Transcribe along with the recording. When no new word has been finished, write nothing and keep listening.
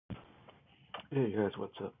Hey guys,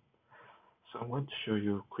 what's up? So I'm going to show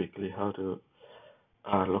you quickly how to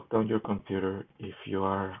lock down your computer if you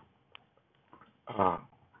are uh,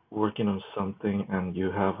 working on something and you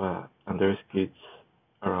have and there's kids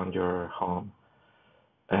around your home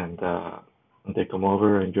and they come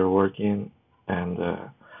over and you're working and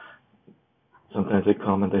sometimes they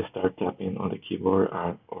come and they start tapping on the keyboard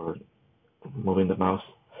or moving the mouse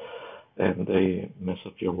and they mess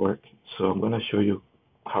up your work. So I'm going to show you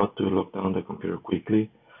how to lock down the computer quickly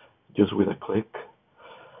just with a click.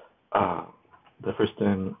 Uh, the first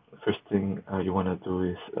thing you want to do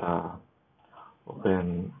is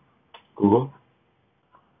open Google.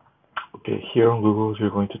 Okay, here on Google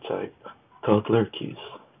you're going to type toddler keys.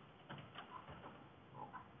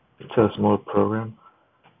 It's a small program.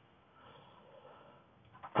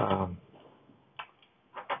 Um,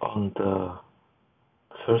 on the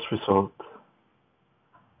first result,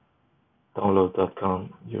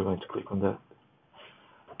 download.com, you're going to click on that.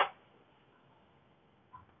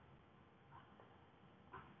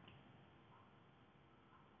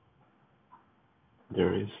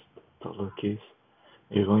 There is toddler keys.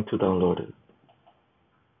 You're going to download it.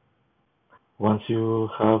 Once you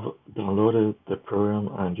have downloaded the program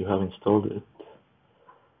and you have installed it,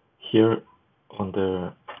 here on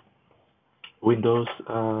the Windows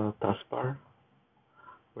taskbar,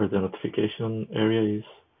 where the notification area is,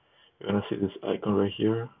 you're gonna see this icon right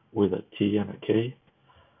here with a T and a K.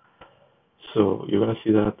 So you're gonna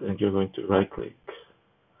see that, and you're going to right click,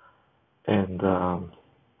 and on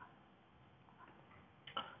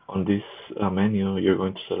this menu, you're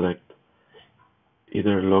going to select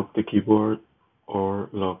either lock the keyboard or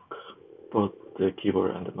lock both the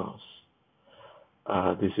keyboard and the mouse.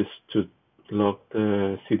 This is to lock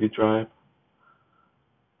the CD drive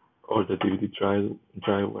or the DVD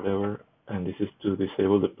drive, whatever, and this is to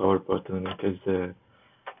disable the power button in case the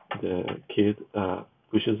kid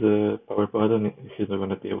pushes the power button, he's not going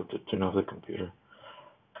to be able to turn off the computer.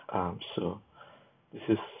 So this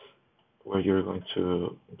is where you're going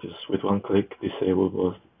to just with one click disable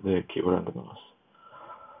both the keyboard and the mouse.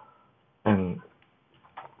 And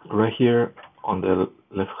right here on the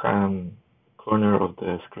left hand corner of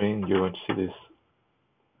the screen, you're going to see this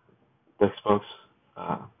text box.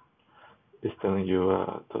 It's telling you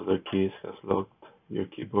toddler keys has locked your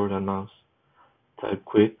keyboard and mouse. Type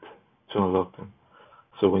quit to unlock them.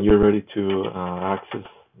 So when you're ready to access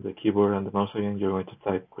the keyboard and the mouse again, you're going to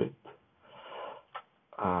type quit.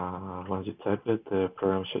 Once you type it, the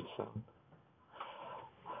program shuts down.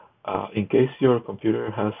 In case your computer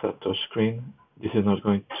has a touchscreen, this is not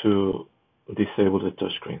going to disable the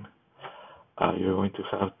touchscreen. You're going to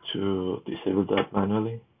have to disable that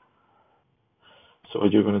manually. So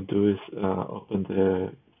what you're going to do is open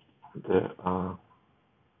the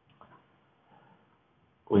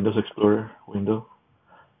Windows Explorer window,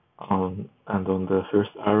 and on the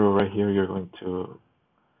first arrow right here, you're going to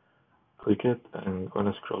click it and going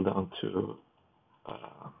to scroll down to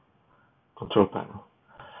Control Panel.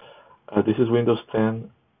 This is Windows 10.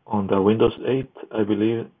 On the Windows 8, I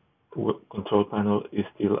believe Control Panel is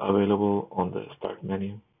still available on the Start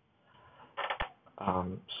menu.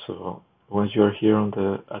 So once you are here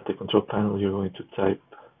at the Control Panel, you're going to type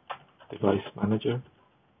Device Manager.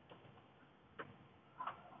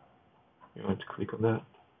 You're going to click on that.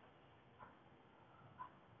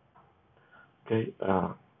 Okay.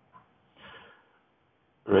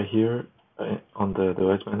 Right here on the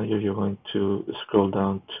Device Manager, you're going to scroll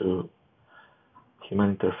down to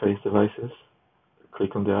Human Interface Devices.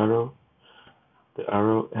 Click on the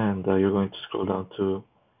arrow, and you're going to scroll down to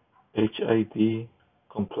HID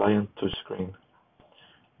Compliant Touchscreen.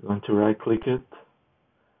 You're going to right click it,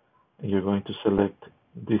 and you're going to select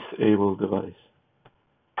Disable Device,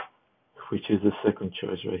 which is the second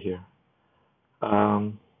choice right here.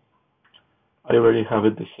 I already have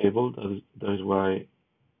it disabled, that is why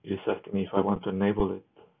it is asking me if I want to enable it.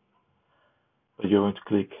 But you're going to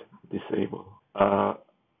click Disable.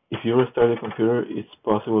 If you restart the computer, it's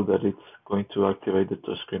possible that it's going to activate the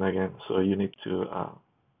touchscreen again. So you need to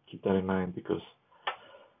keep that in mind, because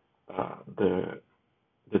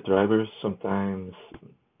the drivers sometimes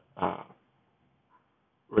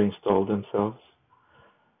reinstall themselves.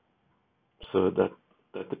 So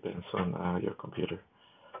that depends on your computer.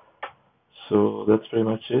 So that's pretty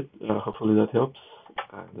much it. Hopefully that helps,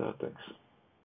 and thanks.